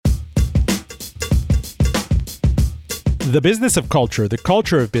The business of culture, the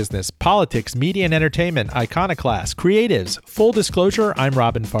culture of business, politics, media and entertainment, iconoclast, creatives. Full disclosure, I'm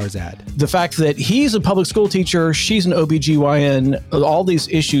Robin Farzad. The fact that he's a public school teacher, she's an OBGYN, all these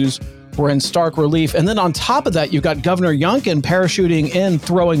issues were in stark relief. And then on top of that, you've got Governor Youngkin parachuting in,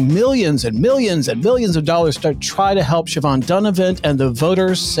 throwing millions and millions and millions of dollars to try to help Siobhan Donovan, and the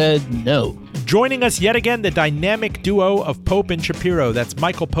voters said no. Joining us yet again, the dynamic duo of Pope and Schapiro. That's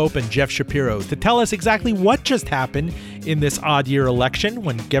Michael Pope and Jeff Schapiro, to tell us exactly what just happened in this odd year election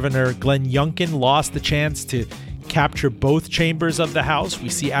when Governor Glenn Youngkin lost the chance to capture both chambers of the House. We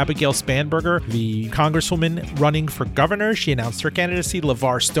see Abigail Spanberger, the congresswoman running for governor. She announced her candidacy.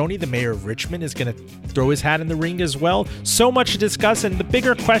 LeVar Stoney, the mayor of Richmond, is going to throw his hat in the ring as well. So much to discuss. And the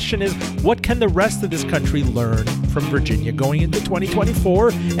bigger question is, what can the rest of this country learn from Virginia going into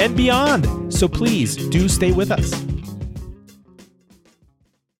 2024 and beyond? So please do stay with us.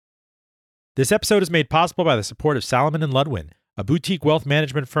 This episode is made possible by the support of Salomon & Ludwin, a boutique wealth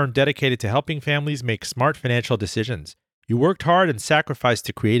management firm dedicated to helping families make smart financial decisions. You worked hard and sacrificed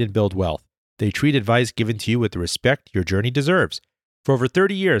to create and build wealth. They treat advice given to you with the respect your journey deserves. For over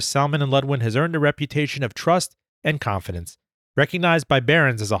 30 years, Salomon & Ludwin has earned a reputation of trust and confidence, recognized by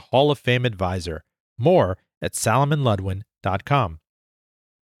Barron's as a Hall of Fame advisor. More at salomonludwin.com.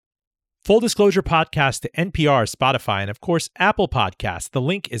 Full Disclosure Podcast to NPR, Spotify, and of course, Apple Podcasts. The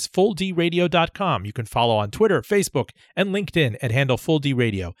link is fulldradio.com. You can follow on Twitter, Facebook, and LinkedIn at handle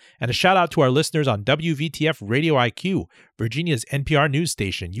FullDRadio. And a shout out to our listeners on WVTF Radio IQ, Virginia's NPR news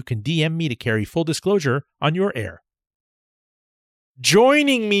station. You can DM me to carry Full Disclosure on your air.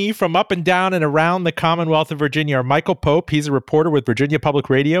 Joining me from up and down and around the Commonwealth of Virginia are Michael Pope. He's a reporter with Virginia Public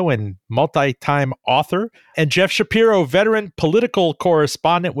Radio and multi-time author. And Jeff Schapiro, veteran political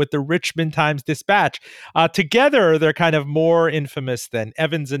correspondent with the Richmond Times-Dispatch. Together, they're kind of more infamous than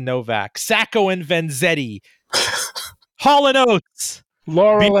Evans and Novak, Sacco and Vanzetti, Hall and Oates,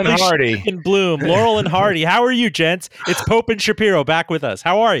 Laurel and Hardy. And Bloom, Laurel and Hardy. How are you, gents? It's Pope and Schapiro back with us.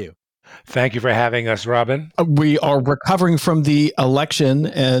 How are you? Thank you for having us, Robin. We are recovering from the election,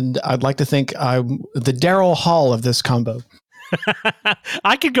 and I'd like to think I'm the Daryl Hall of this combo.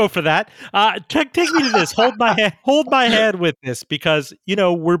 I could go for that. Take me to this. Hold my hand with this, because,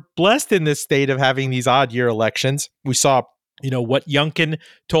 we're blessed in this state of having these odd year elections. We saw, what Youngkin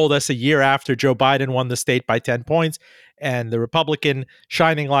told us a year after Joe Biden won the state by 10 points, and the Republican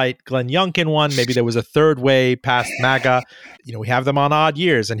shining light, Glenn Youngkin, won. Maybe there was a third way past MAGA. We have them on odd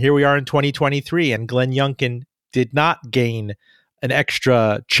years, and here we are in 2023, and Glenn Youngkin did not gain an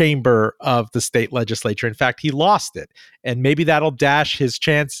extra chamber of the state legislature. In fact, he lost it, and maybe that'll dash his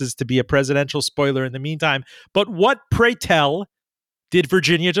chances to be a presidential spoiler in the meantime. But what, pray tell, did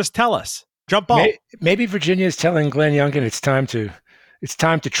Virginia just tell us? Jump ball. Maybe Virginia is telling Glenn Youngkin it's time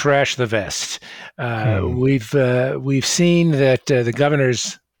to trash the vest. We've seen that the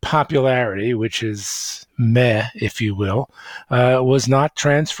governor's popularity, which is meh, if you will, was not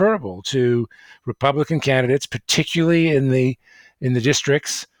transferable to Republican candidates, particularly in the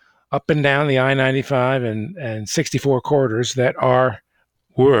districts up and down the I-95 and 64 corridors that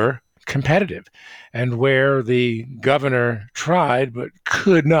were competitive, and where the governor tried but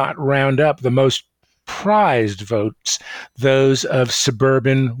could not round up the most prized votes, those of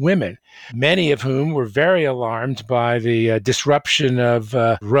suburban women, many of whom were very alarmed by the disruption of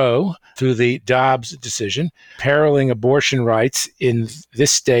Roe through the Dobbs decision, imperiling abortion rights in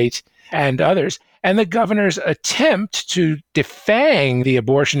this state and others. And the governor's attempt to defang the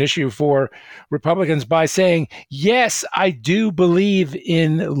abortion issue for Republicans by saying, yes, I do believe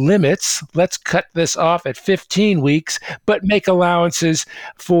in limits. Let's cut this off at 15 weeks, but make allowances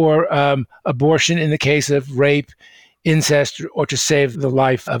for abortion in the case of rape, incest, or to save the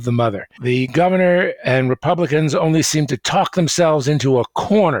life of the mother. The governor and Republicans only seem to talk themselves into a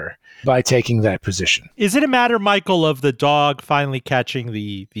corner by taking that position. Is it a matter, Michael, of the dog finally catching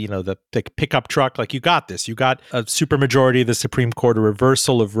the pickup truck? Like, you got this. You got a supermajority of the Supreme Court, a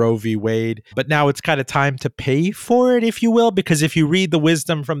reversal of Roe v. Wade, but now it's kind of time to pay for it, if you will, because if you read the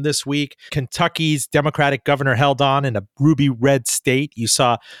wisdom from this week, Kentucky's Democratic governor held on in a ruby red state. You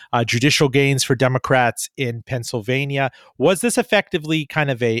saw judicial gains for Democrats in Pennsylvania. Was this effectively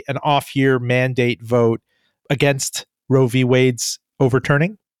kind of an off-year mandate vote against Roe v. Wade's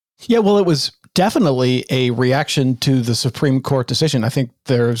overturning? Yeah, well, it was definitely a reaction to the Supreme Court decision. I think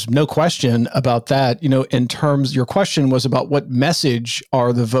there's no question about that. In terms, your question was about what message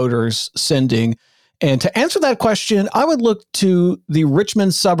are the voters sending. And to answer that question, I would look to the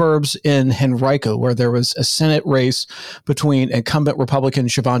Richmond suburbs in Henrico, where there was a Senate race between incumbent Republican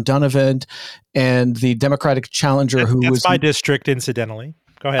Siobhan Donovan and the Democratic challenger That's my district, incidentally.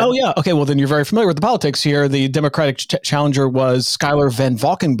 Go ahead. Oh, yeah. Okay. Well, then you're very familiar with the politics here. The Democratic challenger was Schuyler Van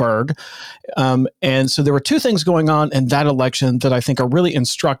Valkenburg. And so there were two things going on in that election that I think are really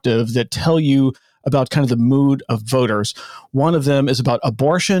instructive that tell you about kind of the mood of voters. One of them is about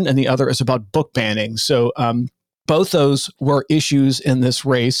abortion and the other is about book banning. So both those were issues in this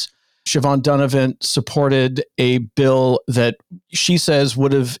race. Siobhan Dunavant supported a bill that she says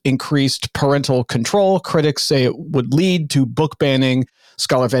would have increased parental control. Critics say it would lead to book banning.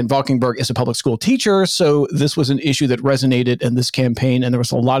 Schuyler Van Valkenburg is a public school teacher, so this was an issue that resonated in this campaign, and there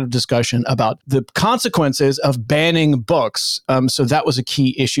was a lot of discussion about the consequences of banning books. So that was a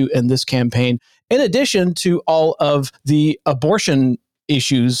key issue in this campaign. In addition to all of the abortion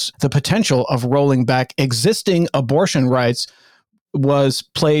issues, the potential of rolling back existing abortion rights was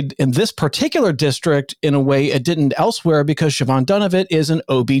played in this particular district in a way it didn't elsewhere because Siobhan Dunavant is an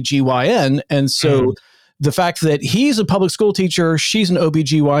OBGYN. And so the fact that he's a public school teacher, she's an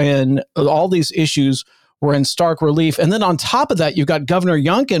OBGYN, all these issues were in stark relief. And then on top of that, you've got Governor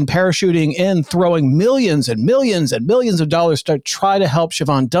Youngkin parachuting in, throwing millions and millions and millions of dollars to try to help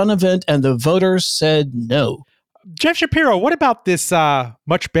Siobhan Dunavant, and the voters said no. Jeff Schapiro, what about this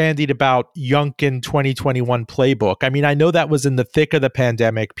much bandied about Youngkin 2021 playbook? I mean, I know that was in the thick of the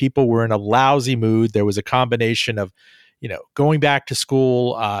pandemic. People were in a lousy mood. There was a combination of, going back to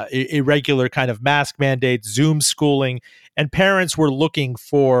school, irregular kind of mask mandates, Zoom schooling, and parents were looking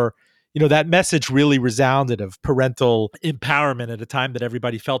for, that message really resounded of parental empowerment at a time that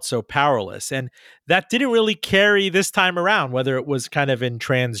everybody felt so powerless. And that didn't really carry this time around, whether it was kind of in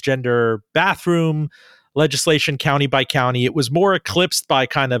transgender bathroom legislation county by county. It was more eclipsed by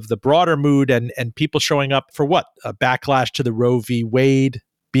kind of the broader mood and people showing up for what? A backlash to the Roe v. Wade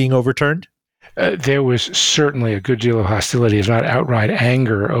being overturned? There was certainly a good deal of hostility, if not outright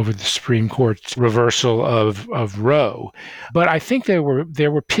anger, over the Supreme Court's reversal of Roe. But I think there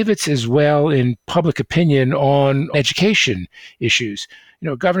were pivots as well in public opinion on education issues.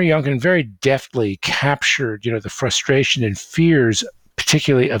 Governor Youngkin very deftly captured, the frustration and fears,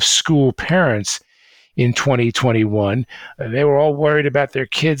 particularly of school parents in 2021. They were all worried about their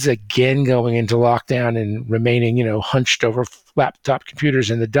kids again going into lockdown and remaining, hunched over laptop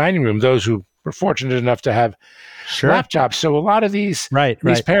computers in the dining room, those who were fortunate enough to have laptops. So a lot of these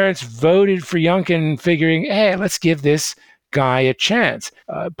parents voted for Youngkin figuring, hey, let's give this guy a chance.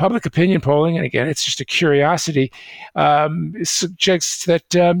 Public opinion polling, and again, it's just a curiosity, suggests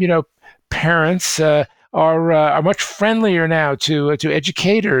that, parents are much friendlier now to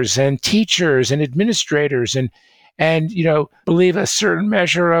educators and teachers and administrators and believe a certain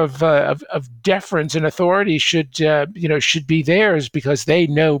measure of deference and authority should be theirs because they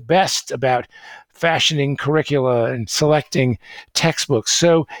know best about fashioning curricula and selecting textbooks.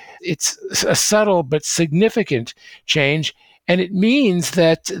 So it's a subtle but significant change. And it means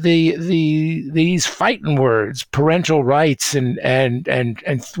that these fighting words, parental rights and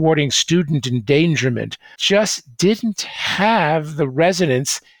thwarting student endangerment, just didn't have the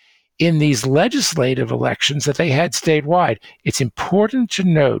resonance in these legislative elections that they had statewide. It's important to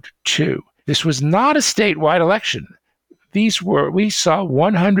note, too, this was not a statewide election. We saw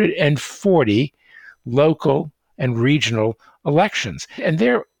 140 local and regional elections, and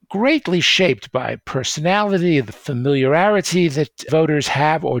they're greatly shaped by personality, the familiarity that voters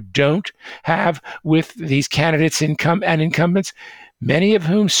have or don't have with these candidates and incumbents, many of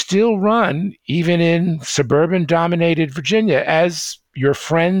whom still run, even in suburban-dominated Virginia, as your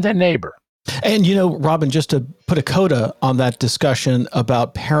friend and neighbor. And, Robin, just to put a coda on that discussion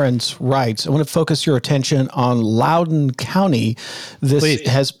about parents' rights, I want to focus your attention on Loudoun County. This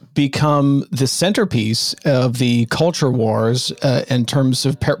has become the centerpiece of the culture wars in terms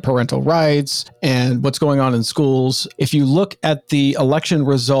of parental rights and what's going on in schools. If you look at the election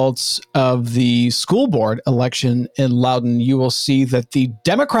results of the school board election in Loudoun, you will see that the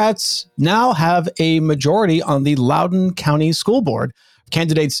Democrats now have a majority on the Loudoun County School Board.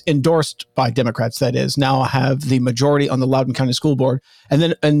 Candidates endorsed by Democrats, that is, now have the majority on the Loudoun County School Board. And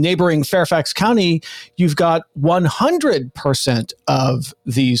then in neighboring Fairfax County, you've got 100% of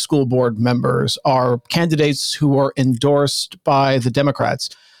the school board members are candidates who are endorsed by the Democrats.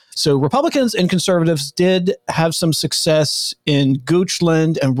 So Republicans and conservatives did have some success in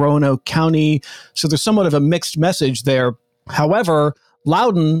Goochland and Roanoke County. So there's somewhat of a mixed message there. However,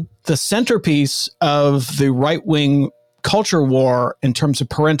 Loudoun, the centerpiece of the right-wing culture war in terms of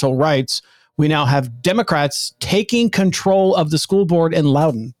parental rights, we now have Democrats taking control of the school board in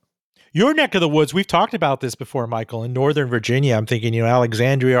Loudoun. Your neck of the woods, we've talked about this before, Michael, in Northern Virginia. I'm thinking,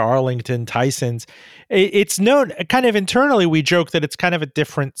 Alexandria, Arlington, Tysons. It's known kind of internally, we joke that it's kind of a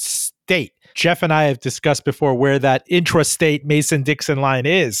different state state. Jeff and I have discussed before where that intrastate Mason-Dixon line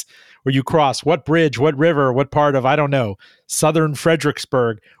is, where you cross what bridge, what river, what part of, I don't know, southern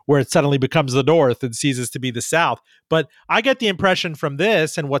Fredericksburg, where it suddenly becomes the north and ceases to be the south. But I get the impression from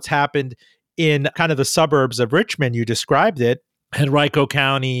this and what's happened in kind of the suburbs of Richmond, you described it, Henrico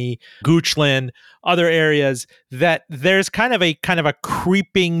County, Goochland, other areas, that there's kind of a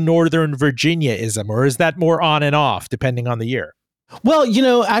creeping Northern Virginia-ism, or is that more on and off depending on the year? Well,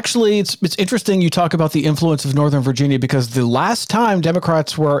 actually, it's interesting you talk about the influence of Northern Virginia, because the last time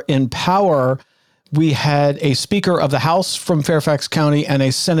Democrats were in power, we had a Speaker of the House from Fairfax County and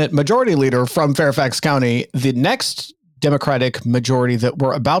a Senate Majority Leader from Fairfax County. The next Democratic majority that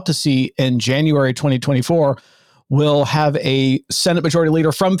we're about to see in January 2024 will have a Senate Majority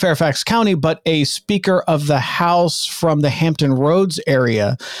Leader from Fairfax County, but a Speaker of the House from the Hampton Roads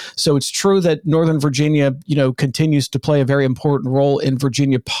area. So it's true that Northern Virginia, continues to play a very important role in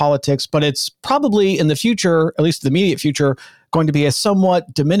Virginia politics, but it's probably in the future, at least the immediate future, going to be a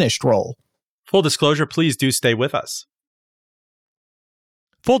somewhat diminished role. Full disclosure, please do stay with us.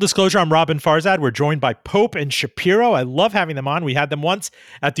 Full disclosure, I'm Robin Farzad. We're joined by Pope and Schapiro. I love having them on. We had them once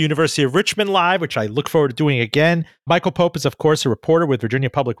at the University of Richmond Live, which I look forward to doing again. Michael Pope is, of course, a reporter with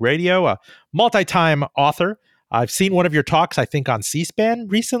Virginia Public Radio, a multi-time author. I've seen one of your talks, I think, on C-SPAN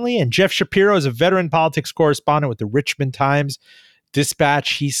recently. And Jeff Schapiro is a veteran politics correspondent with the Richmond Times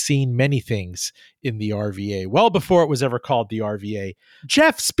Dispatch. He's seen many things in the RVA, well before it was ever called the RVA.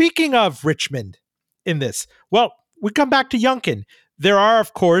 Jeff, speaking of Richmond in this, well, we come back to Youngkin. There are,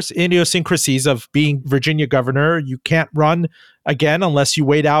 of course, idiosyncrasies of being Virginia governor. You can't run again unless you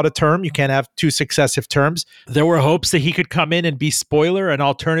wait out a term. You can't have two successive terms. There were hopes that he could come in and be spoiler, an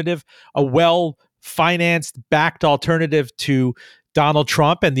alternative, a well-financed, backed alternative to Donald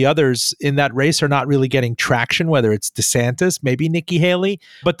Trump, and the others in that race are not really getting traction, whether it's DeSantis, maybe Nikki Haley.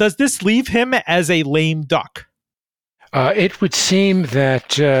 But does this leave him as a lame duck? It would seem that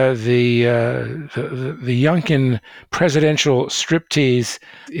the Youngkin presidential striptease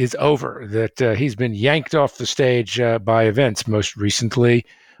is over, that he's been yanked off the stage by events, most recently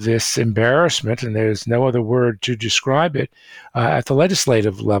this embarrassment, and there's no other word to describe it, at the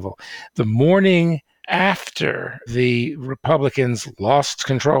legislative level. The morning after the Republicans lost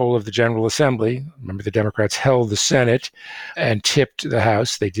control of the General Assembly, remember the Democrats held the Senate and tipped the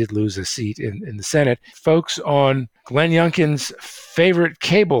House. They did lose a seat in the Senate. Folks on Glenn Youngkin's favorite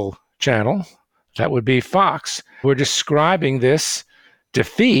cable channel, that would be Fox, were describing this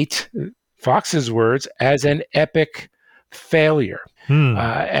defeat, Fox's words, as an epic failure.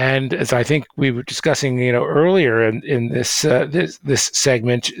 And as I think we were discussing, earlier in this this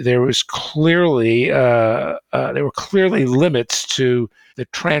segment, there were clearly limits to the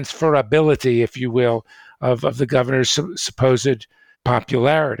transferability, if you will, of the governor's supposed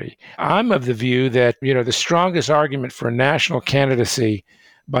popularity. I'm of the view that the strongest argument for a national candidacy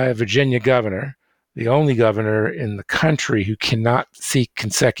by a Virginia governor, the only governor in the country who cannot seek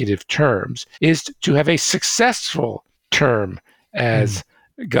consecutive terms, is to have a successful term as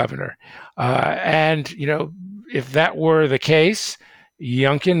governor. And if that were the case,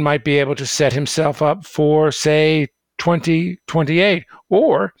 Youngkin might be able to set himself up for, say, 2028,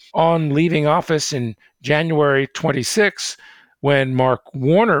 or on leaving office in January 26, when Mark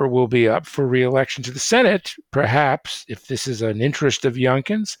Warner will be up for re-election to the Senate, perhaps, if this is an interest of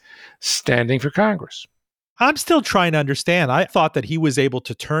Youngkin's, standing for Congress. I'm still trying to understand. I thought that he was able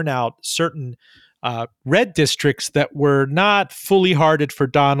to turn out certain red districts that were not fully hearted for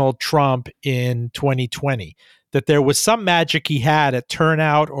Donald Trump in 2020, that there was some magic he had at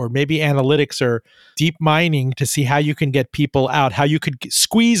turnout, or maybe analytics or deep mining to see how you can get people out, how you could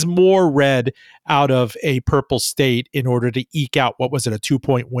squeeze more red out of a purple state in order to eke out, what was it, a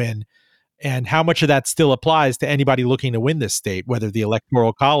 2-point win, and how much of that still applies to anybody looking to win this state, whether the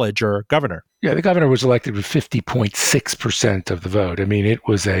Electoral College or governor. Yeah, the governor was elected with 50.6% of the vote. I mean, it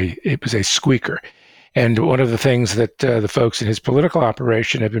was a squeaker. And one of the things that the folks in his political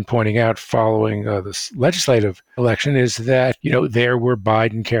operation have been pointing out following this legislative election is that, there were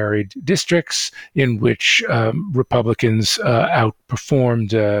Biden-carried districts in which Republicans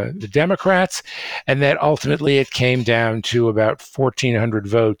outperformed the Democrats, and that ultimately it came down to about 1,400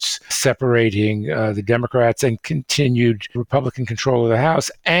 votes separating the Democrats and continued Republican control of the House,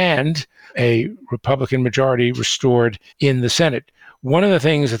 and a Republican majority restored in the Senate. One of the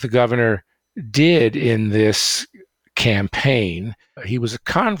things that the governor did in this campaign. He was a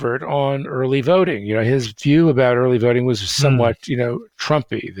convert on early voting. His view about early voting was somewhat,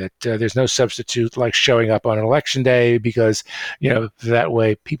 Trumpy, that there's no substitute like showing up on election day because, that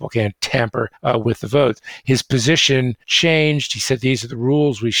way people can't tamper with the votes. His position changed. He said, these are the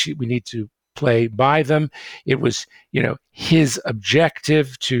rules. We need to play by them. It was, his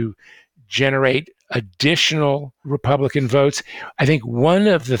objective to generate additional Republican votes. I think one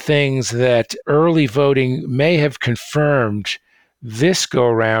of the things that early voting may have confirmed this go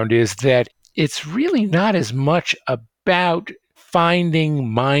around is that it's really not as much about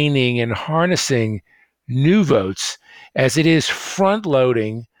finding, mining, and harnessing new votes as it is front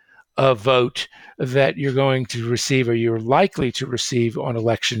loading a vote that you're going to receive or you're likely to receive on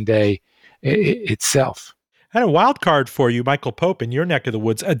election day itself. I had a wild card for you, Michael Pope, in your neck of the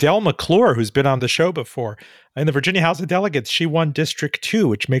woods. Adele McClure, who's been on the show before. In the Virginia House of Delegates, she won District 2,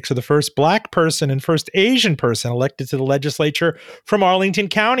 which makes her the first Black person and first Asian person elected to the legislature from Arlington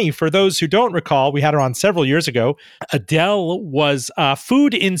County. For those who don't recall, we had her on several years ago. Adele was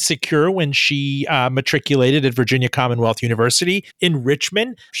food insecure when she matriculated at Virginia Commonwealth University in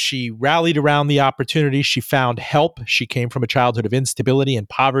Richmond. She rallied around the opportunity. She found help. She came from a childhood of instability and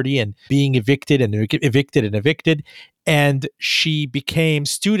poverty and being evicted. And she became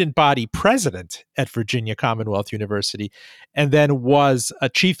student body president at Virginia Commonwealth University, and then was a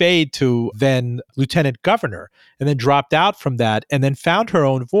chief aide to then lieutenant governor, and then dropped out from that, and then found her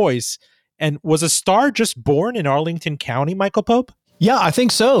own voice, and was a star just born in Arlington County, Michael Pope? Yeah, I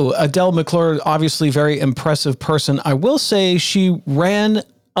think so. Adele McClure, obviously very impressive person. I will say she ran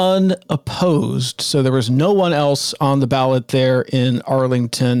unopposed. So there was no one else on the ballot there in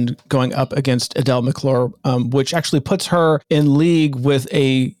Arlington going up against Adele McClure, which actually puts her in league with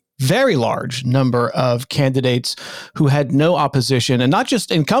a very large number of candidates who had no opposition, and not just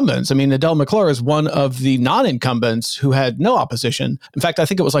incumbents. I mean, Adele McClure is one of the non-incumbents who had no opposition. In fact, I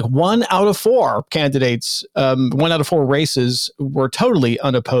think it was like 1 out of 4 candidates, 1 out of 4 races were totally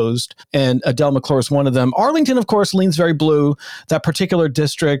unopposed, and Adele McClure is one of them. Arlington, of course, leans very blue. That particular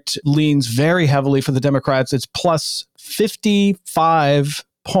district leans very heavily for the Democrats. It's plus 55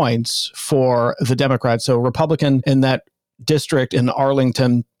 points for the Democrats. So Republican in that district in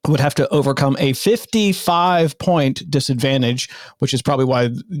Arlington would have to overcome a 55-point disadvantage, which is probably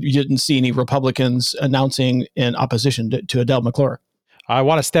why you didn't see any Republicans announcing in opposition to Adele McClure. I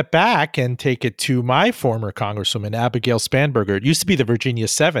want to step back and take it to my former Congresswoman, Abigail Spanberger. It used to be the Virginia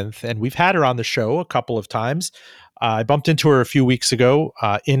 7th, and we've had her on the show a couple of times. I bumped into her a few weeks ago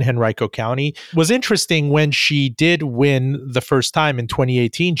in Henrico County. It was interesting when she did win the first time in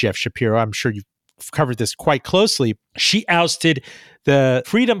 2018, Jeff Schapiro. I'm sure you've covered this quite closely. She ousted the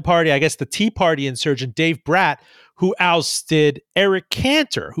Freedom Party, I guess the Tea Party insurgent Dave Bratt, who ousted Eric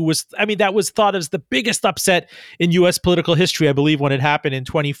Cantor, who was, that was thought as the biggest upset in U.S. political history, I believe, when it happened in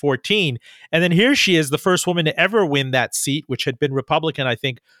 2014. And then here she is, the first woman to ever win that seat, which had been Republican, I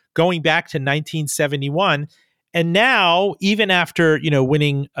think, going back to 1971. And now, even after,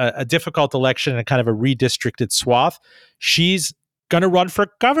 winning a difficult election and kind of a redistricted swath, she's going to run for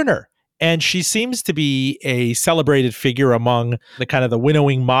governor. And she seems to be a celebrated figure among the kind of the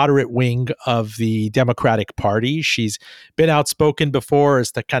winnowing moderate wing of the Democratic Party. She's been outspoken before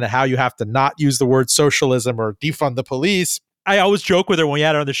as to kind of how you have to not use the word socialism or defund the police. I always joke with her when we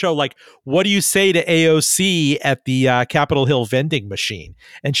had her on the show, like, what do you say to AOC at the Capitol Hill vending machine?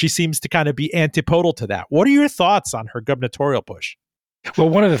 And she seems to kind of be antipodal to that. What are your thoughts on her gubernatorial push? Well,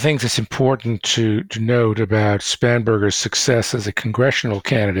 one of the things that's important to note about Spanberger's success as a congressional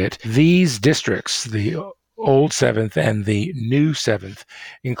candidate, these districts, the old 7th and the new 7th,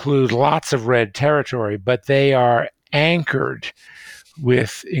 include lots of red territory, but they are anchored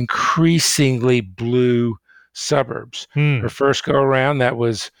with increasingly blue suburbs. Her first go around, that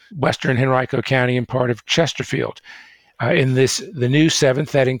was western Henrico County and part of Chesterfield. In the new 7th,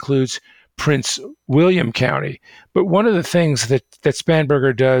 that includes Prince William County. But one of the things that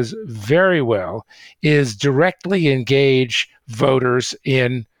Spanberger does very well is directly engage voters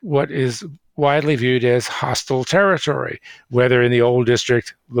in what is widely viewed as hostile territory, whether in the old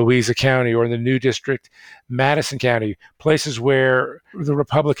district, Louisa County, or in the new district, Madison County, places where the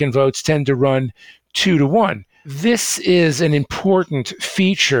Republican votes tend to run 2-1. This is an important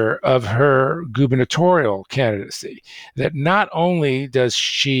feature of her gubernatorial candidacy, that not only does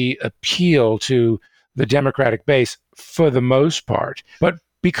she appeal to the Democratic base for the most part, but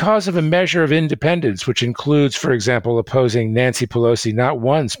because of a measure of independence, which includes, for example, opposing Nancy Pelosi not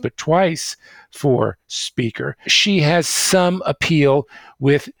once, but twice for Speaker. She has some appeal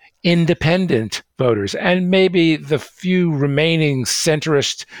with independent voters and maybe the few remaining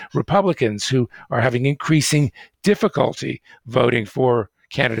centrist Republicans who are having increasing difficulty voting for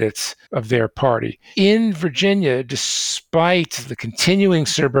candidates of their party. In Virginia, despite the continuing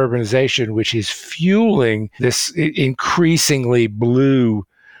suburbanization, which is fueling this increasingly blue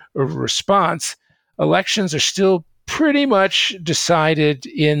response, elections are still pretty much decided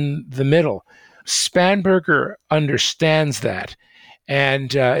in the middle. Spanberger understands that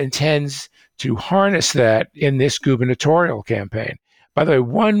and intends to harness that in this gubernatorial campaign. By the way,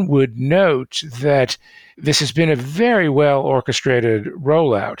 one would note that this has been a very well orchestrated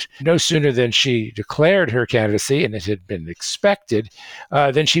rollout. No sooner than she declared her candidacy, and it had been expected,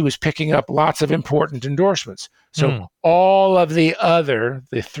 then she was picking up lots of important endorsements. So all of the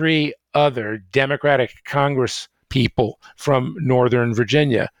three other Democratic Congress people from Northern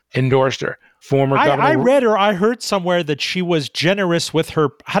Virginia endorsed her. I read or I heard somewhere that she was generous with her.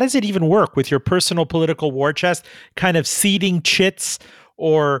 How does it even work with your personal political war chest? Kind of seeding chits,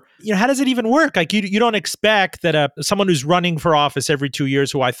 or how does it even work? Like you don't expect that someone who's running for office every 2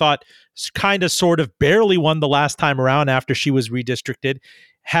 years, who I thought kind of sort of barely won the last time around after she was redistricted,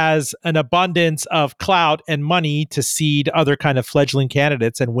 has an abundance of clout and money to seed other kind of fledgling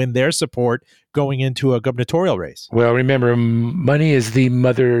candidates and win their support going into a gubernatorial race. Well, remember, money is the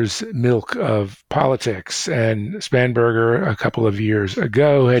mother's milk of politics. And Spanberger, a couple of years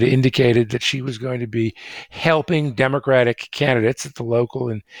ago, had indicated that she was going to be helping Democratic candidates at the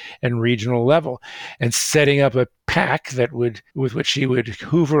local and regional level and setting up a PAC with which she would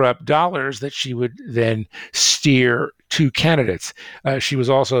hoover up dollars that she would then steer to candidates. She was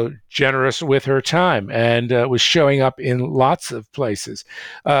also generous with her time and was showing up in lots of places,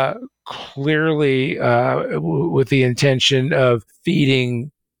 clearly with the intention of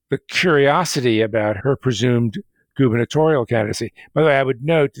feeding the curiosity about her presumed gubernatorial candidacy. By the way, I would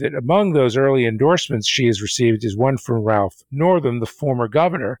note that among those early endorsements she has received is one from Ralph Northam, the former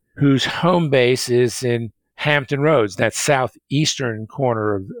governor, whose home base is in Hampton Roads, that southeastern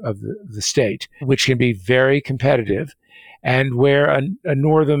corner of the state, which can be very competitive, and where a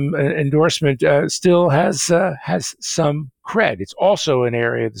Northam endorsement still has some cred. It's also an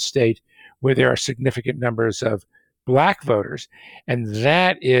area of the state where there are significant numbers of Black voters, and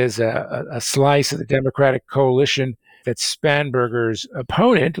that is a slice of the Democratic coalition that Spanberger's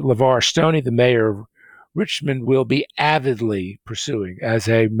opponent, LeVar Stoney, the mayor of Richmond, will be avidly pursuing as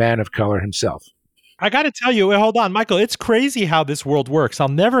a man of color himself. I got to tell you, hold on, Michael, it's crazy how this world works. I'll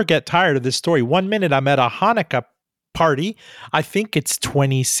never get tired of this story. 1 minute I'm at a Hanukkah party. I think it's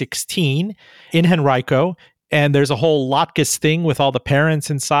 2016 in Henrico. And there's a whole Latkes thing with all the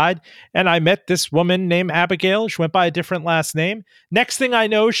parents inside. And I met this woman named Abigail. She went by a different last name. Next thing I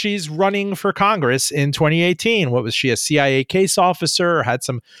know, she's running for Congress in 2018. What was she, a CIA case officer, or had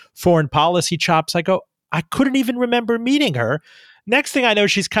some foreign policy chops? I go, I couldn't even remember meeting her. Next thing I know,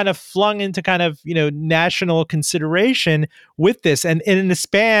 she's kind of flung into kind of, national consideration with this. And in the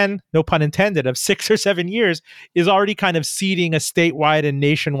span, no pun intended, of 6 or 7 years, is already kind of seeding a statewide and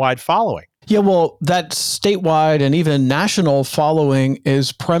nationwide following. Yeah, well, that statewide and even national following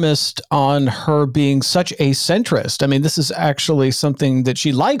is premised on her being such a centrist. I mean, this is actually something that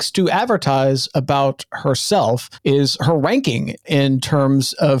she likes to advertise about herself, is her ranking in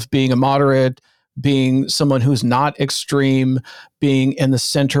terms of being a moderate, being someone who's not extreme, being in the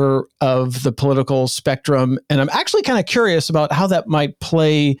center of the political spectrum. And I'm actually kind of curious about how that might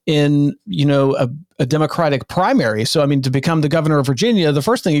play in, a Democratic primary. So, I mean, to become the governor of Virginia, the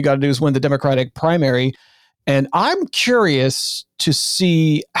first thing you got to do is win the Democratic primary. And I'm curious to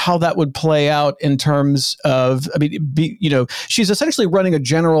see how that would play out in terms of, she's essentially running a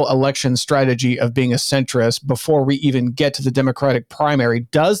general election strategy of being a centrist before we even get to the Democratic primary.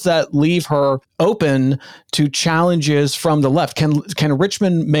 Does that leave her open to challenges from the left? Can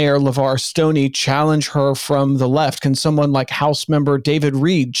Richmond Mayor LeVar Stoney challenge her from the left? Can someone like House member David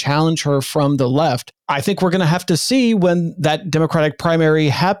Reed challenge her from the left? I think we're going to have to see when that Democratic primary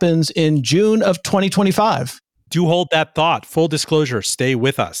happens in June of 2025. Do hold that thought. Full disclosure, stay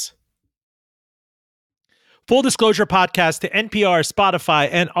with us. Full Disclosure podcast to NPR, Spotify,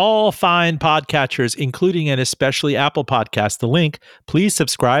 and all fine podcatchers, including and especially Apple Podcasts. The link, please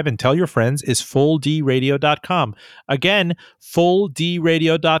subscribe and tell your friends, is fulldradio.com. Again,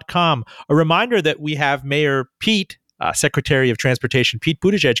 fulldradio.com. A reminder that we have Mayor Pete Secretary of Transportation Pete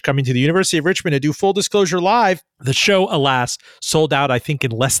Buttigieg coming to the University of Richmond to do Full Disclosure Live. The show, alas, sold out, I think,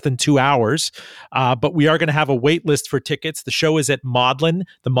 in less than 2 hours. But we are going to have a wait list for tickets. The show is at Maudlin,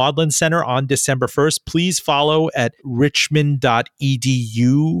 the Maudlin Center on December 1st. Please follow at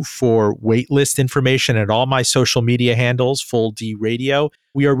richmond.edu for waitlist information at all my social media handles, Full D Radio.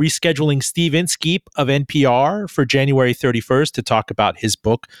 We are rescheduling Steve Inskeep of NPR for January 31st to talk about his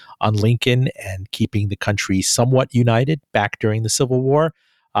book on Lincoln and keeping the country somewhat united back during the Civil War.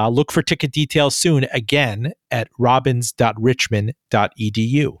 Look for ticket details soon, again, at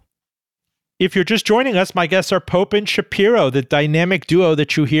robbins.richmond.edu. If you're just joining us, my guests are Pope and Schapiro, the dynamic duo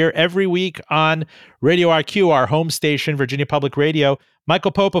that you hear every week on Radio RQ, our home station, Virginia Public Radio.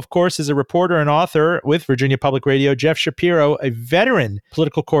 Michael Pope, of course, is a reporter and author with Virginia Public Radio. Jeff Schapiro, a veteran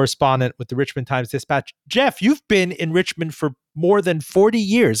political correspondent with the Richmond Times-Dispatch. Jeff, you've been in Richmond for more than 40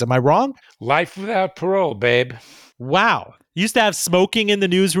 years. Am I wrong? Life without parole, babe. Wow. You used to have smoking in the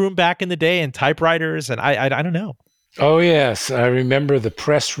newsroom back in the day and typewriters, and I don't know. Oh, yes. I remember the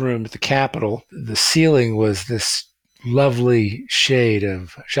press room at the Capitol. The ceiling was this lovely shade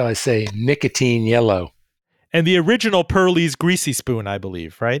of, shall I say, nicotine yellow. And the original Pearlie's Greasy Spoon, I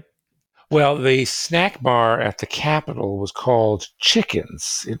believe, right? Well, the snack bar at the Capitol was called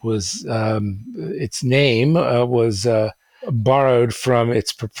Chickens. It was its name was borrowed from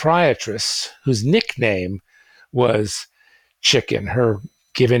its proprietress, whose nickname was Chicken. Her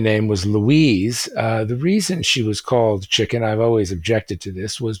given name was Louise. The reason she was called Chicken, I've always objected to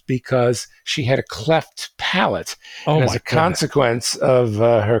this, was because she had a cleft palate. And as a consequence of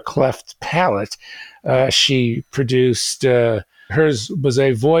her cleft palate, she produced, hers was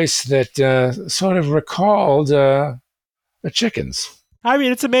a voice that sort of recalled the chickens. I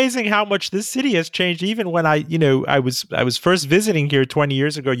mean, it's amazing how much this city has changed. Even when I was first visiting here 20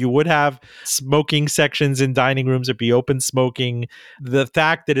 years ago, you would have smoking sections in dining rooms or be open smoking. The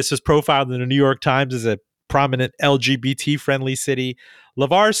fact that this was profiled in the New York Times as a prominent LGBT-friendly city.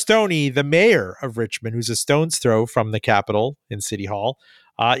 LeVar Stoney, the mayor of Richmond, who's a stone's throw from the Capitol in City Hall,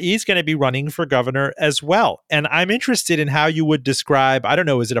 he's going to be running for governor as well. And I'm interested in how you would describe, I don't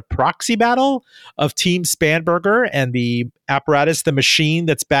know, is it a proxy battle of Team Spanberger and the apparatus, the machine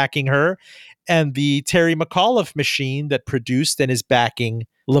that's backing her, and the Terry McAuliffe machine that produced and is backing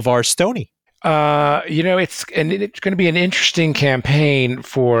LeVar Stoney? It's going to be an interesting campaign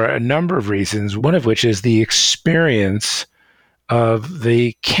for a number of reasons, one of which is the experience of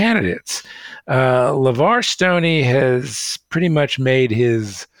the candidates. LeVar Stoney has pretty much made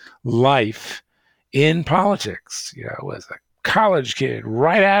his life in politics. As a college kid,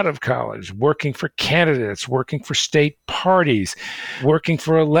 right out of college, working for candidates, working for state parties, working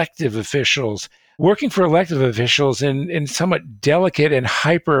for elective officials in somewhat delicate and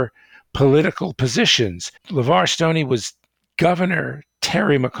hyper political positions. LeVar Stoney was Governor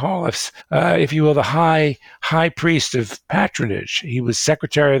Terry McAuliffe's, if you will, the high priest of patronage. He was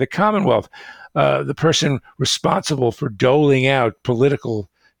Secretary of the Commonwealth, the person responsible for doling out political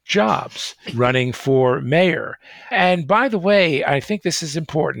jobs, running for mayor. And by the way, I think this is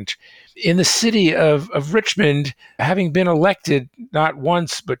important. In the city of Richmond, having been elected not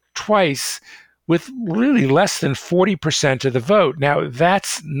once but twice, with really less than 40% of the vote. Now,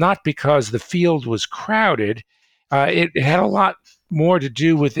 that's not because the field was crowded. It had a lot more to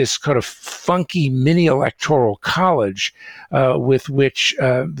do with this kind of funky mini electoral college with which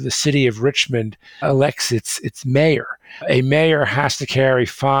the city of Richmond elects its mayor. A mayor has to carry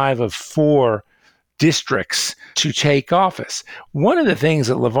 5 of 4 districts to take office. One of the things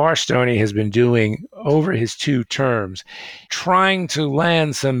that LeVar Stoney has been doing over his 2 terms, trying to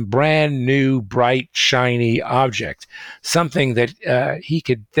land some brand new, bright, shiny object, something that he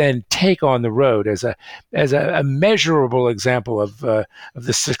could then take on the road as a measurable example of the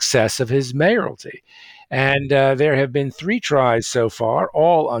success of his mayoralty. And there have been 3 tries so far,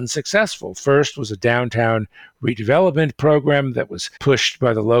 all unsuccessful. First was a downtown redevelopment program that was pushed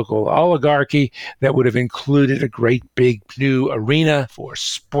by the local oligarchy that would have included a great big new arena for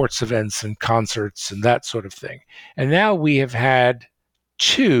sports events and concerts and that sort of thing. And now we have had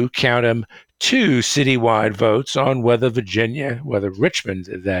 2, count them, 2 citywide votes on whether Richmond,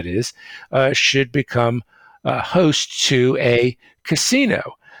 that is, should become a host to a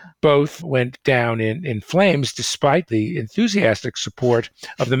casino. Both went down in flames despite the enthusiastic support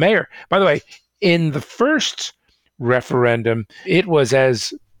of the mayor. By the way, in the first referendum, it was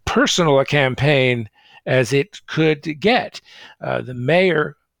as personal a campaign as it could get. The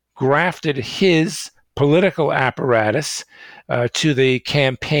mayor grafted his political apparatus to the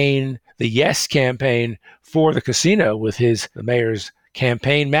campaign, the Yes campaign for the casino, with the mayor's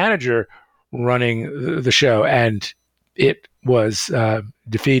campaign manager running the show. And it was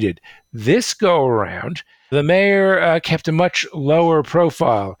defeated. This go around, the mayor kept a much lower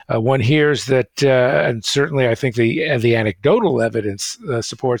profile. One hears that, and certainly I think the anecdotal evidence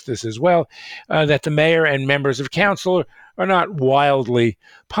supports this as well, that the mayor and members of council are not wildly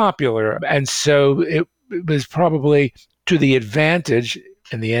popular. And so it was probably to the advantage,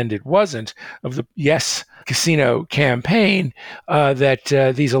 in the end it wasn't, of the Yes Casino campaign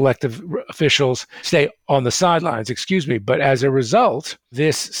that these elected officials stay on the sidelines, But as a result,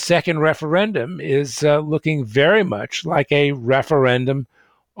 this second referendum is looking very much like a referendum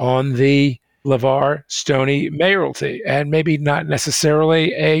on the LeVar Stoney mayoralty, and maybe not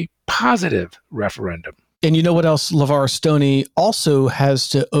necessarily a positive referendum. And you know what else LeVar Stoney also has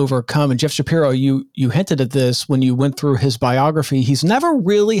to overcome? And Jeff Schapiro, you hinted at this when you went through his biography. He's never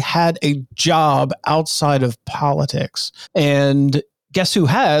really had a job outside of politics. And guess who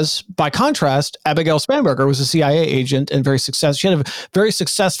has? By contrast, Abigail Spanberger was a CIA agent and very successful. She had a very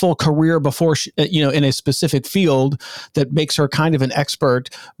successful career before she, in a specific field that makes her kind of an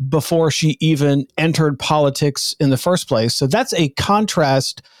expert before she even entered politics in the first place. So that's a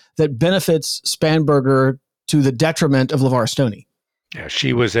contrast that benefits Spanberger to the detriment of LeVar Stoney. Yeah,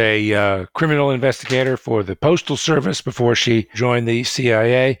 she was a criminal investigator for the Postal Service before she joined the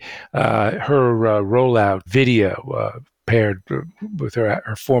CIA. Her rollout video paired with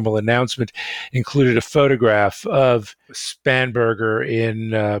her formal announcement included a photograph of Spanberger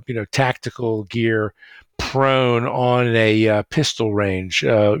in tactical gear, prone on a pistol range,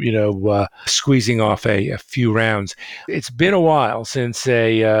 squeezing off a few rounds. It's been a while since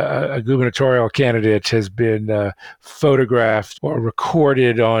a gubernatorial candidate has been photographed or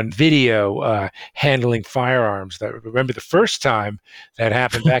recorded on video handling firearms. Remember the first time that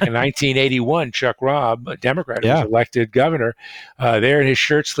happened back in 1981, Chuck Robb, a Democrat, was elected governor, there in his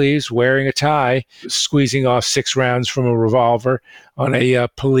shirt sleeves, wearing a tie, squeezing off 6 rounds from a revolver on a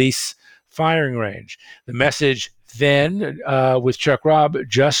police firing range. The message then with Chuck Robb,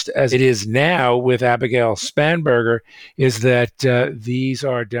 just as it is now with Abigail Spanberger, is that these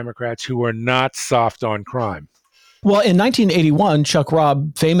are Democrats who are not soft on crime. Well, in 1981, Chuck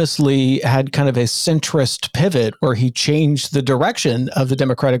Robb famously had kind of a centrist pivot where he changed the direction of the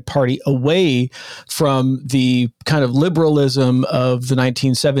Democratic Party away from the kind of liberalism of the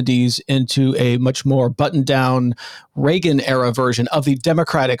 1970s into a much more buttoned-down Reagan-era version of the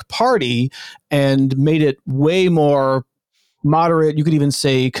Democratic Party and made it way more moderate. You could even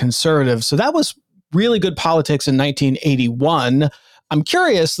say conservative. So that was really good politics in 1981. I'm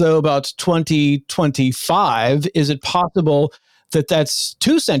curious, though, about 2025. Is it possible that that's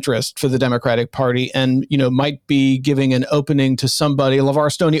too centrist for the Democratic Party and, might be giving an opening to somebody,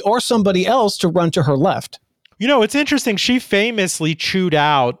 LeVar Stoney or somebody else, to run to her left? It's interesting. She famously chewed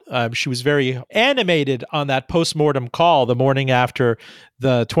out. She was very animated on that postmortem call the morning after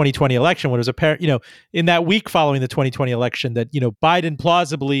the 2020 election, when it was apparent, in that week following the 2020 election, that, Biden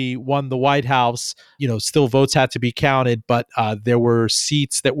plausibly won the White House. Still votes had to be counted, but there were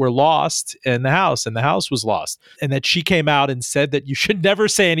seats that were lost in the House, and the House was lost. And that she came out and said that you should never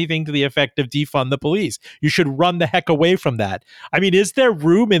say anything to the effect of defund the police. You should run the heck away from that. I mean, is there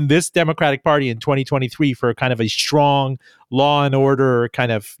room in this Democratic Party in 2023 for kind of a strong law and order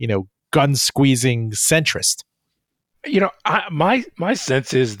kind of, gun squeezing centrist? My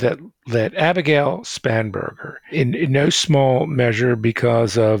sense is that Abigail Spanberger, in no small measure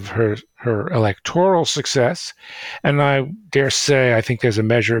because of her electoral success, and I dare say I think there's a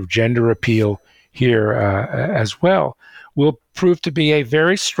measure of gender appeal here as well, will prove to be a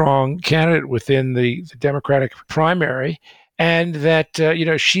very strong candidate within the Democratic primary. And that,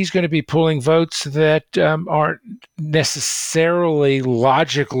 she's going to be pulling votes that aren't necessarily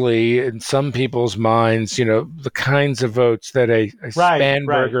logically, in some people's minds, the kinds of votes that a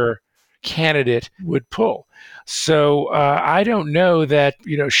Spanberger candidate would pull. So I don't know that,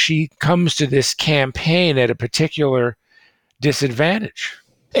 she comes to this campaign at a particular disadvantage.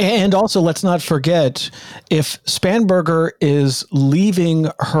 And also, let's not forget, if Spanberger is leaving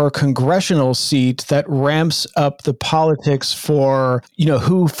her congressional seat, that ramps up the politics for,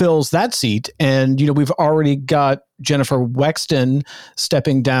 who fills that seat. And, we've already got Jennifer Wexton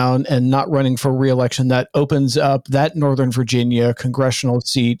stepping down and not running for re-election. That opens up that Northern Virginia congressional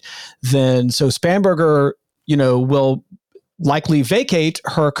seat. So Spanberger, will likely vacate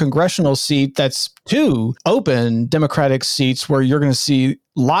her congressional seat. That's 2 open Democratic seats where you're going to see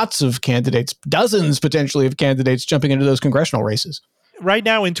lots of candidates, dozens potentially of candidates jumping into those congressional races. Right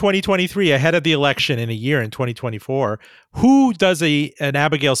now in 2023, ahead of the election in a year in 2024, who does an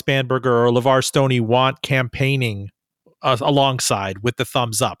Abigail Spanberger or LeVar Stoney want campaigning alongside with the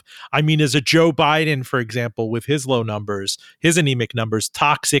thumbs up. I mean, is a Joe Biden, for example, with his low numbers, his anemic numbers,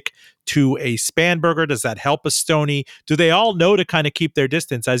 toxic to a Spanberger? Does that help a Stoney? Do they all know to kind of keep their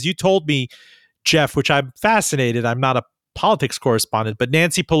distance? As you told me, Jeff, which I'm fascinated, I'm not a politics correspondent, but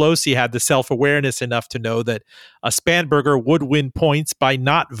Nancy Pelosi had the self-awareness enough to know that a Spanberger would win points by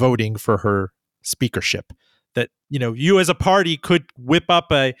not voting for her speakership. That, you as a party could whip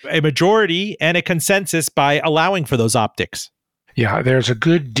up a majority and a consensus by allowing for those optics. Yeah, there's a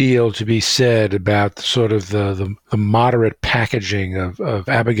good deal to be said about sort of the moderate packaging of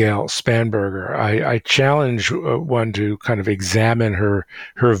Abigail Spanberger. I challenge one to kind of examine her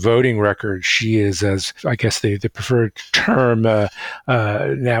voting record. She is, as I guess the preferred term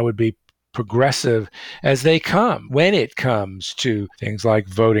now would be, progressive as they come when it comes to things like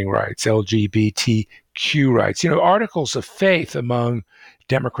voting rights, LGBTQ rights, articles of faith among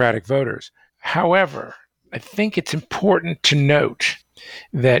Democratic voters. However, I think it's important to note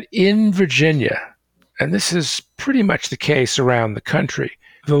that in Virginia, and this is pretty much the case around the country,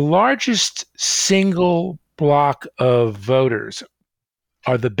 the largest single block of voters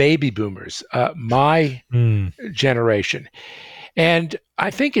are the baby boomers, my generation. And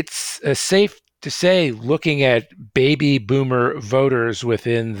I think it's safe to say, looking at baby boomer voters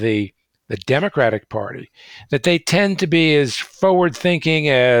within the Democratic Party, that they tend to be as forward-thinking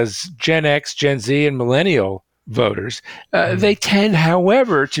as Gen X, Gen Z, and millennial voters. They tend,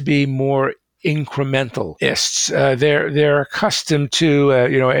 however, to be more incrementalists. They're accustomed to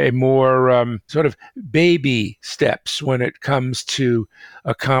a more sort of baby steps when it comes to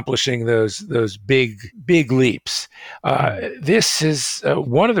accomplishing those big leaps. This is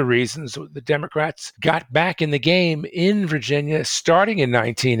one of the reasons the Democrats got back in the game in Virginia starting in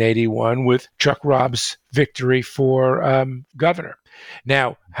 1981 with Chuck Robb's victory for governor.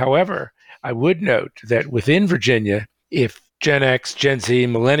 Now, however, I would note that within Virginia, if Gen X, Gen Z,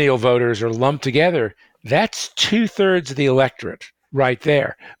 millennial voters are lumped together, that's 2/3 of the electorate right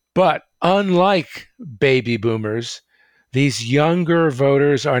there. But unlike baby boomers, these younger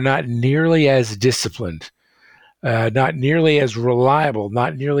voters are not nearly as disciplined, not nearly as reliable,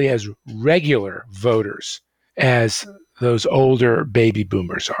 not nearly as regular voters as those older baby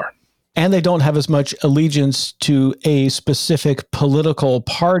boomers are. And they don't have as much allegiance to a specific political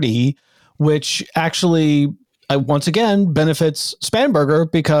party, which actually once again benefits Spanberger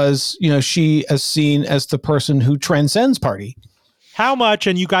because, she is seen as the person who transcends party. How much,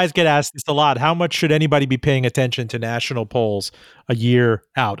 and you guys get asked this a lot, how much should anybody be paying attention to national polls a year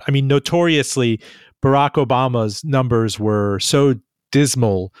out? I mean, notoriously, Barack Obama's numbers were so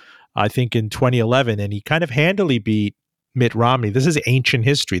dismal, I think, in 2011, and he kind of handily beat Mitt Romney. This is ancient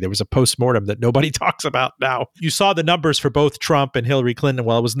history. There was a postmortem that nobody talks about now. You saw the numbers for both Trump and Hillary Clinton.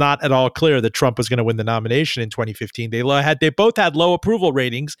 Well, it was not at all clear that Trump was going to win the nomination in 2015. They both had low approval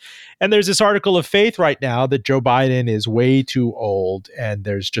ratings. And there's this article of faith right now that Joe Biden is way too old and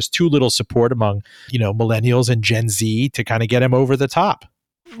there's just too little support among, millennials and Gen Z to kind of get him over the top.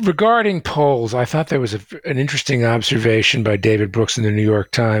 Regarding polls, I thought there was an interesting observation by David Brooks in the New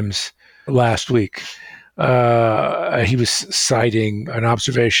York Times last week. He was citing an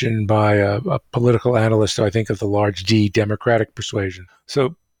observation by a political analyst, I think, of the large D Democratic persuasion.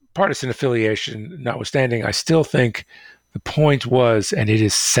 So partisan affiliation notwithstanding, I still think the point was, and it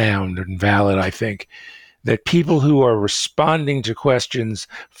is sound and valid, I think, that people who are responding to questions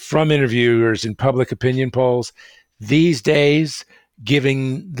from interviewers in public opinion polls these days,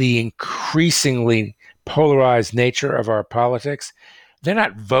 given the increasingly polarized nature of our politics, they're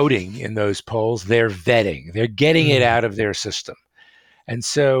not voting in those polls, they're vetting. They're getting it out of their system. And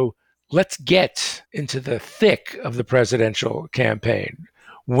so let's get into the thick of the presidential campaign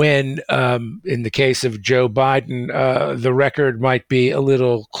when, in the case of Joe Biden, the record might be a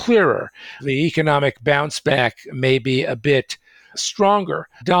little clearer. The economic bounce back may be a bit stronger.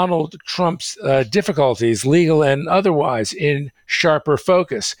 Donald Trump's difficulties, legal and otherwise, in sharper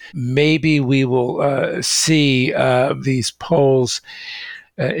focus. Maybe we will see these polls,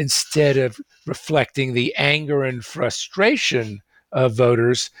 instead of reflecting the anger and frustration of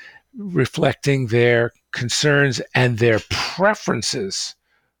voters, reflecting their concerns and their preferences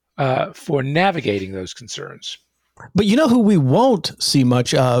for navigating those concerns. But you know who we won't see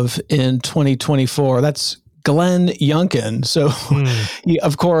much of in 2024? That's Glenn Youngkin. So he,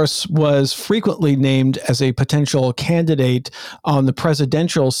 of course, was frequently named as a potential candidate on the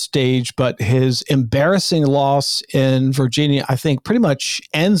presidential stage, but his embarrassing loss in Virginia, I think, pretty much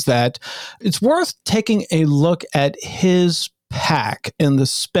ends that. It's worth taking a look at his PAC and the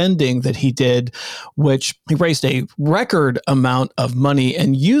spending that he did, which he raised a record amount of money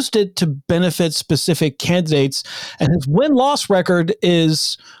and used it to benefit specific candidates. And his win-loss record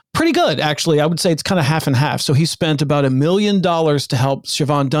is pretty good, actually. I would say it's kind of half and half. So he spent about $1 million to help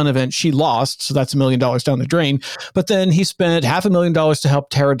Siobhan Donovan. She lost, so that's $1 million down the drain. But then he spent $500,000 to help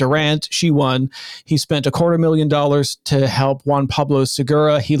Tara Durant. She won. He spent $250,000 to help Juan Pablo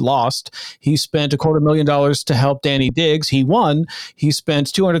Segura. He lost. He spent $250,000 to help Danny Diggs. He won. He spent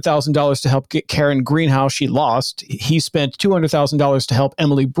 $200,000 to help get Karen Greenhouse. She lost. He spent $200,000 to help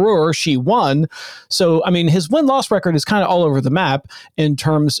Emily Brewer. She won. So, I mean, his win-loss record is kind of all over the map in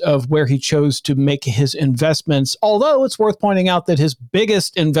terms of where he chose to make his investments, although it's worth pointing out that his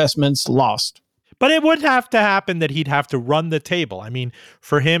biggest investments lost. But it would have to happen that he'd have to run the table. I mean,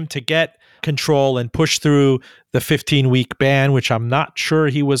 for him to get control and push through the 15-week ban, which I'm not sure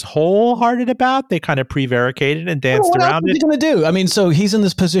he was wholehearted about. They kind of prevaricated and danced around it. What is he going to do? I mean, so he's in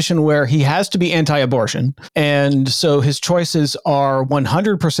this position where he has to be anti-abortion. And so his choices are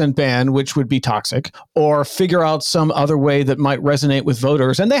 100% ban, which would be toxic, or figure out some other way that might resonate with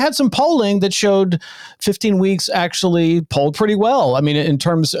voters. And they had some polling that showed 15 weeks actually polled pretty well. I mean, in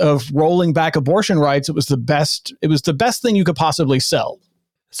terms of rolling back abortion rights, it was the best thing you could possibly sell.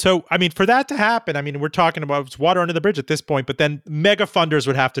 So, I mean, for that to happen, I mean, we're talking about it's water under the bridge at this point, but then mega funders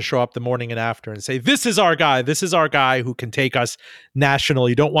would have to show up the morning and after and say, this is our guy. This is our guy who can take us national.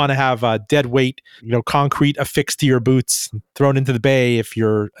 You don't want to have a dead weight, concrete affixed to your boots, thrown into the bay if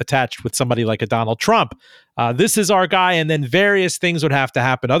you're attached with somebody like a Donald Trump. This is our guy. And then various things would have to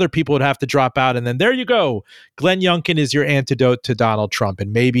happen. Other people would have to drop out. And then there you go. Glenn Youngkin is your antidote to Donald Trump.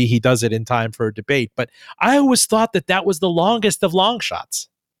 And maybe he does it in time for a debate. But I always thought that was the longest of long shots.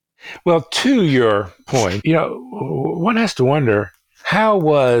 Well, to your point, one has to wonder how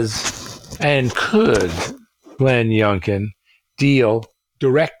was and could Glenn Youngkin deal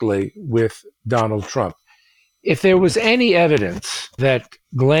directly with Donald Trump? If there was any evidence that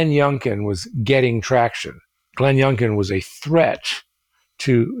Glenn Youngkin was getting traction, Glenn Youngkin was a threat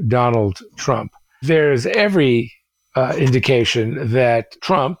to Donald Trump, there's every indication that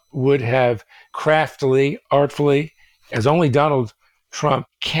Trump would have craftily, artfully, as only Donald Trump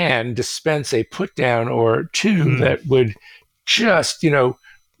can, dispense a put down or two that would just,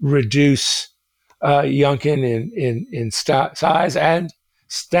 reduce Youngkin in size and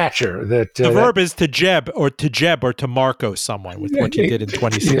stature. That the verb is to jeb or to Marco someone with what you did in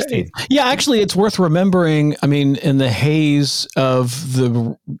 2016. Yeah, actually, it's worth remembering. I mean, in the haze of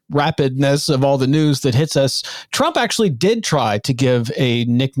the rapidness of all the news that hits us, Trump actually did try to give a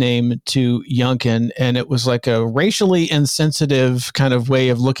nickname to Youngkin, and it was like a racially insensitive kind of way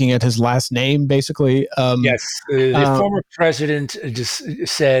of looking at his last name, basically. Yes, the former president just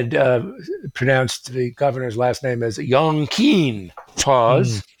said, pronounced the governor's last name as Youngkin. Pause.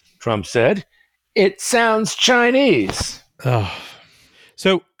 Trump said, "It sounds Chinese." Oh.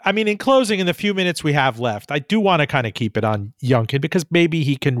 So, I mean, in closing, in the few minutes we have left, I do want to kind of keep it on Youngkin because maybe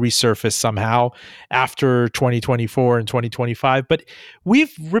he can resurface somehow after 2024 and 2025. But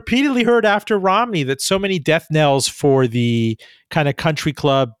we've repeatedly heard after Romney that so many death knells for the kind of country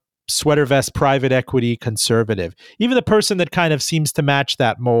club, sweater vest, private equity conservative. Even the person that kind of seems to match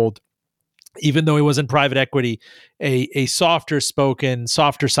that mold, even though he was in private equity, a softer spoken,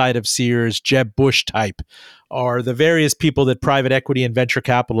 softer side of Sears, Jeb Bush type, are the various people that private equity and venture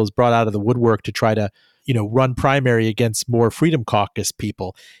capital has brought out of the woodwork to try to, run primary against more Freedom Caucus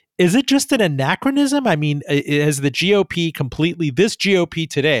people. Is it just an anachronism? I mean, has the GOP this GOP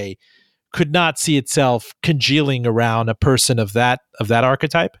today could not see itself congealing around a person of that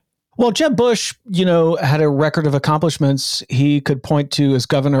archetype? Well, Jeb Bush, had a record of accomplishments he could point to as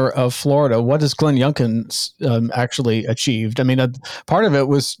governor of Florida. What has Glenn Youngkin actually achieved? I mean, part of it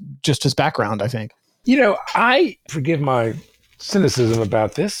was just his background, I think. I forgive my cynicism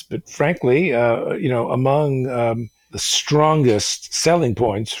about this, but frankly, among the strongest selling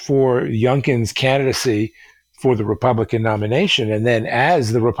points for Youngkin's candidacy for the Republican nomination, and then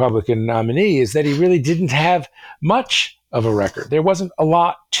as the Republican nominee, is that he really didn't have much of a record. There wasn't a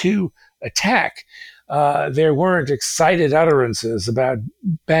lot to attack. There weren't excited utterances about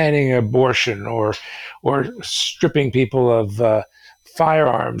banning abortion or stripping people of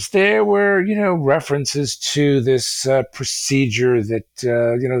firearms. There were, references to this procedure that,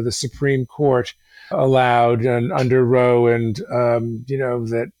 the Supreme Court allowed under Roe and,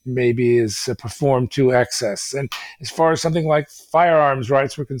 that maybe is performed to excess. And as far as something like firearms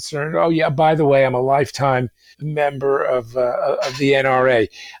rights were concerned, oh yeah, by the way, I'm a lifetime member of the NRA.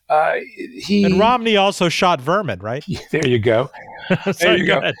 And Romney also shot vermin, right? There you go. There you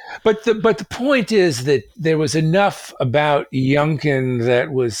go. But the point is that there was enough about Youngkin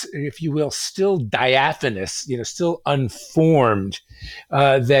that was, if you will, still diaphanous, still unformed,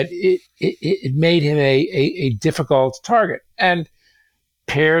 that it made him a difficult target. And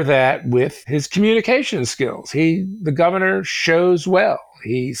pair that with his communication skills. The governor shows well.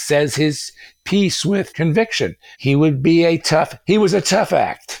 He says his piece with conviction. He was a tough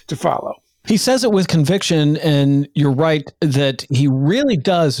act to follow. He says it with conviction, and you're right that he really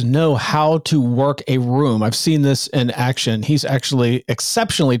does know how to work a room. I've seen this in action. He's actually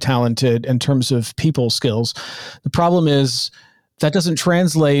exceptionally talented in terms of people skills. The problem is that doesn't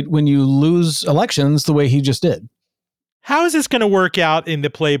translate when you lose elections the way he just did. How is this going to work out in the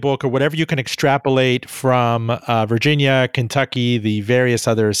playbook, or whatever you can extrapolate from Virginia, Kentucky, the various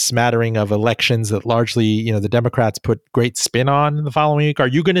other smattering of elections that largely, the Democrats put great spin on in the following week? Are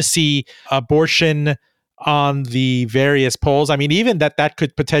you going to see abortion on the various polls? I mean, even that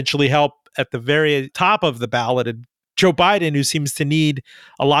could potentially help at the very top of the ballot. And Joe Biden, who seems to need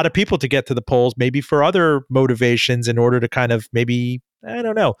a lot of people to get to the polls, maybe for other motivations in order to kind of maybe, I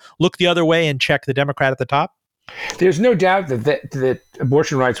don't know, look the other way and check the Democrat at the top? There's no doubt that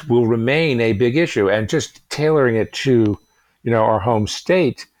abortion rights will remain a big issue, and just tailoring it to, our home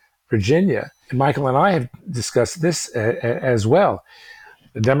state, Virginia. And Michael and I have discussed this as well.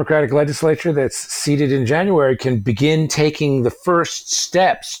 The Democratic legislature that's seated in January can begin taking the first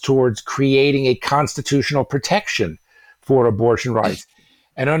steps towards creating a constitutional protection for abortion rights.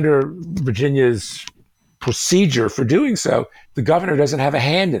 And under Virginia's procedure for doing so, the governor doesn't have a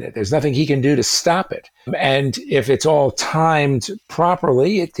hand in it. There's nothing he can do to stop it. And if it's all timed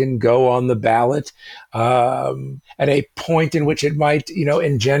properly, it can go on the ballot at a point in which it might,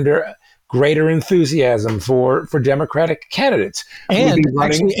 engender greater enthusiasm for Democratic candidates. And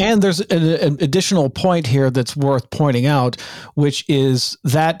there's an additional point here that's worth pointing out, which is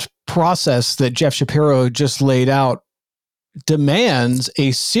that process that Jeff Schapiro just laid out demands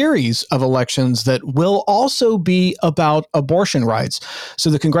a series of elections that will also be about abortion rights. So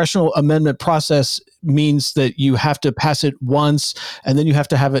the congressional amendment process means that you have to pass it once, and then you have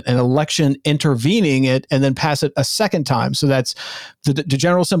to have an election intervening it, and then pass it a second time. So that's the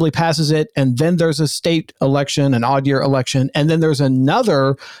General Assembly passes it, and then there's a state election, an odd year election, and then there's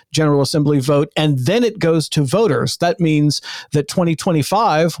another General Assembly vote, and then it goes to voters. That means that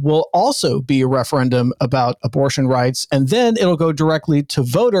 2025 will also be a referendum about abortion rights, and then it'll go directly to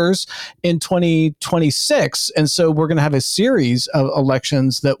voters in 2026. And so we're going to have a series of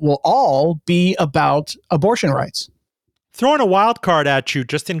elections that will all be about abortion rights. Throwing a wild card at you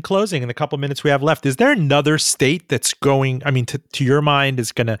just in closing in the couple minutes we have left. Is there another state that's going, I mean, to your mind,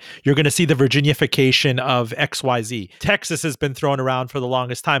 you're going to see the Virginification of XYZ? Texas has been thrown around for the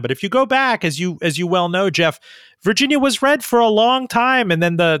longest time. But if you go back, as you well know, Jeff, Virginia was red for a long time. And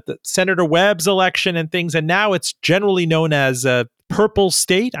then the Senator Webb's election and things. And now it's generally known as a purple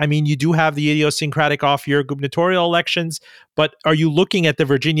state. I mean, you do have the idiosyncratic off-year gubernatorial elections, but are you looking at the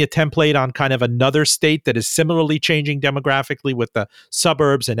Virginia template on kind of another state that is similarly changing demographically with the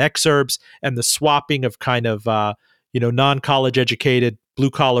suburbs and exurbs and the swapping of kind of, non-college educated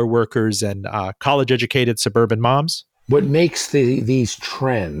blue-collar workers and college-educated suburban moms? What makes these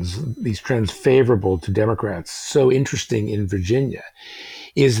trends favorable to Democrats so interesting in Virginia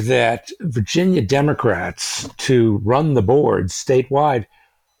is that Virginia Democrats, to run the board statewide,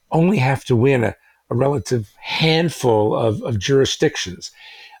 only have to win a relative handful of jurisdictions.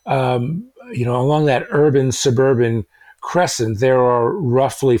 Along that urban-suburban crescent, there are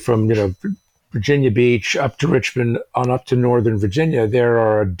roughly from Virginia Beach up to Richmond on up to Northern Virginia, there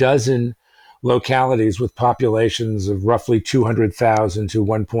are a dozen localities with populations of roughly 200,000 to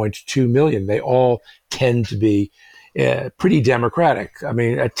 1.2 million. They all tend to be pretty Democratic. I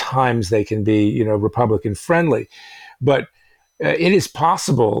mean, at times they can be, Republican friendly, but it is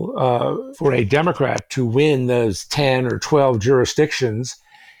possible for a Democrat to win those 10 or 12 jurisdictions,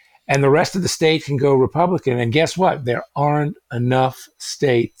 and the rest of the state can go Republican. And guess what? There aren't enough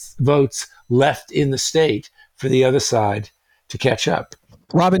votes left in the state for the other side to catch up.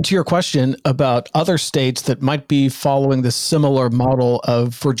 Robin, to your question about other states that might be following the similar model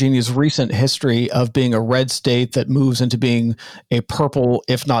of Virginia's recent history of being a red state that moves into being a purple,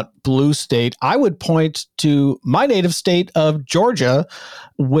 if not blue state, I would point to my native state of Georgia,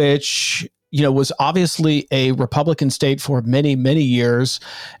 which was obviously a Republican state for many, many years.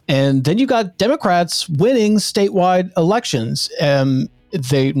 And then you got Democrats winning statewide elections.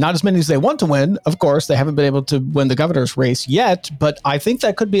 They not as many as they want to win. Of course, they haven't been able to win the governor's race yet, but I think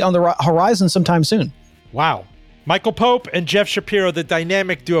that could be on the horizon sometime soon. Wow. Michael Pope and Jeff Schapiro, the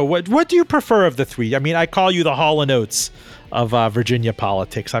dynamic duo. What do you prefer of the three? I mean, I call you the Hall & Oates of Virginia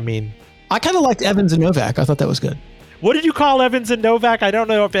politics. I mean, I kind of liked Evans and Novak. I thought that was good. What did you call Evans and Novak? I don't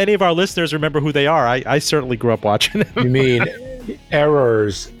know if any of our listeners remember who they are. I certainly grew up watching them. You mean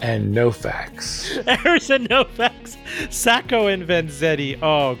errors and no facts? Errors and no facts. Sacco and Vanzetti.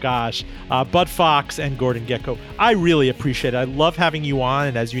 Oh, gosh. Bud Fox and Gordon Gekko. I really appreciate it. I love having you on.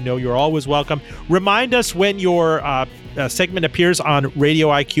 And as you know, you're always welcome. Remind us when your segment appears on Radio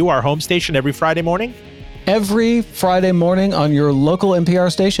IQ, our home station, every Friday morning. Every Friday morning on your local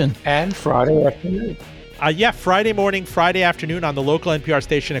NPR station. And Friday afternoon. Friday morning, Friday afternoon on the local NPR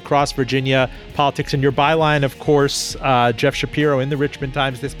station across Virginia politics. And your byline, of course, Jeff Schapiro in the Richmond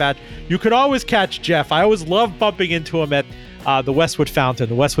Times-Dispatch. You could always catch Jeff. I always love bumping into him at the Westwood Fountain,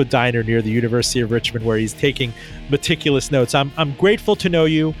 the Westwood Diner near the University of Richmond, where he's taking meticulous notes. I'm grateful to know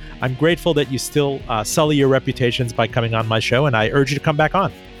you. I'm grateful that you still sully your reputations by coming on my show, and I urge you to come back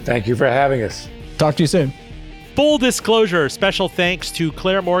on. Thank you for having us. Talk to you soon. Full disclosure, special thanks to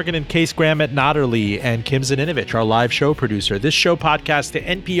Claire Morgan and Case Graham at Notterly and Kim Zaninovich, our live show producer. This show podcast to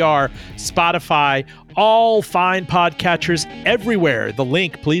NPR, Spotify, all fine podcatchers everywhere. The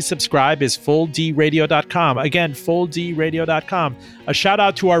link, please subscribe, is fulldradio.com. Again, fulldradio.com. A shout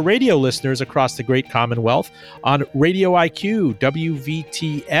out to our radio listeners across the great Commonwealth on Radio IQ,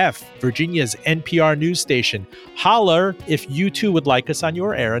 WVTF, Virginia's NPR news station. Holler if you too would like us on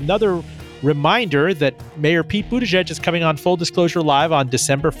your air. Another reminder that Mayor Pete Buttigieg is coming on Full Disclosure Live on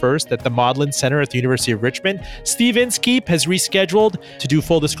December 1st at the Maudlin Center at the University of Richmond. Steve Inskeep has rescheduled to do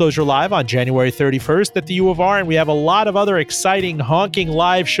Full Disclosure Live on January 31st at the U of R, and we have a lot of other exciting, honking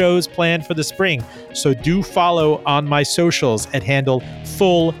live shows planned for the spring. So do follow on my socials at handle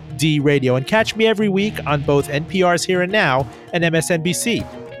Full D Radio, and catch me every week on both NPR's Here and Now and MSNBC.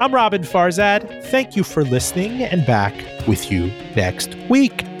 I'm Robin Farzad. Thank you for listening, and back with you next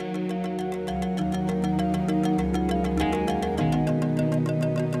week.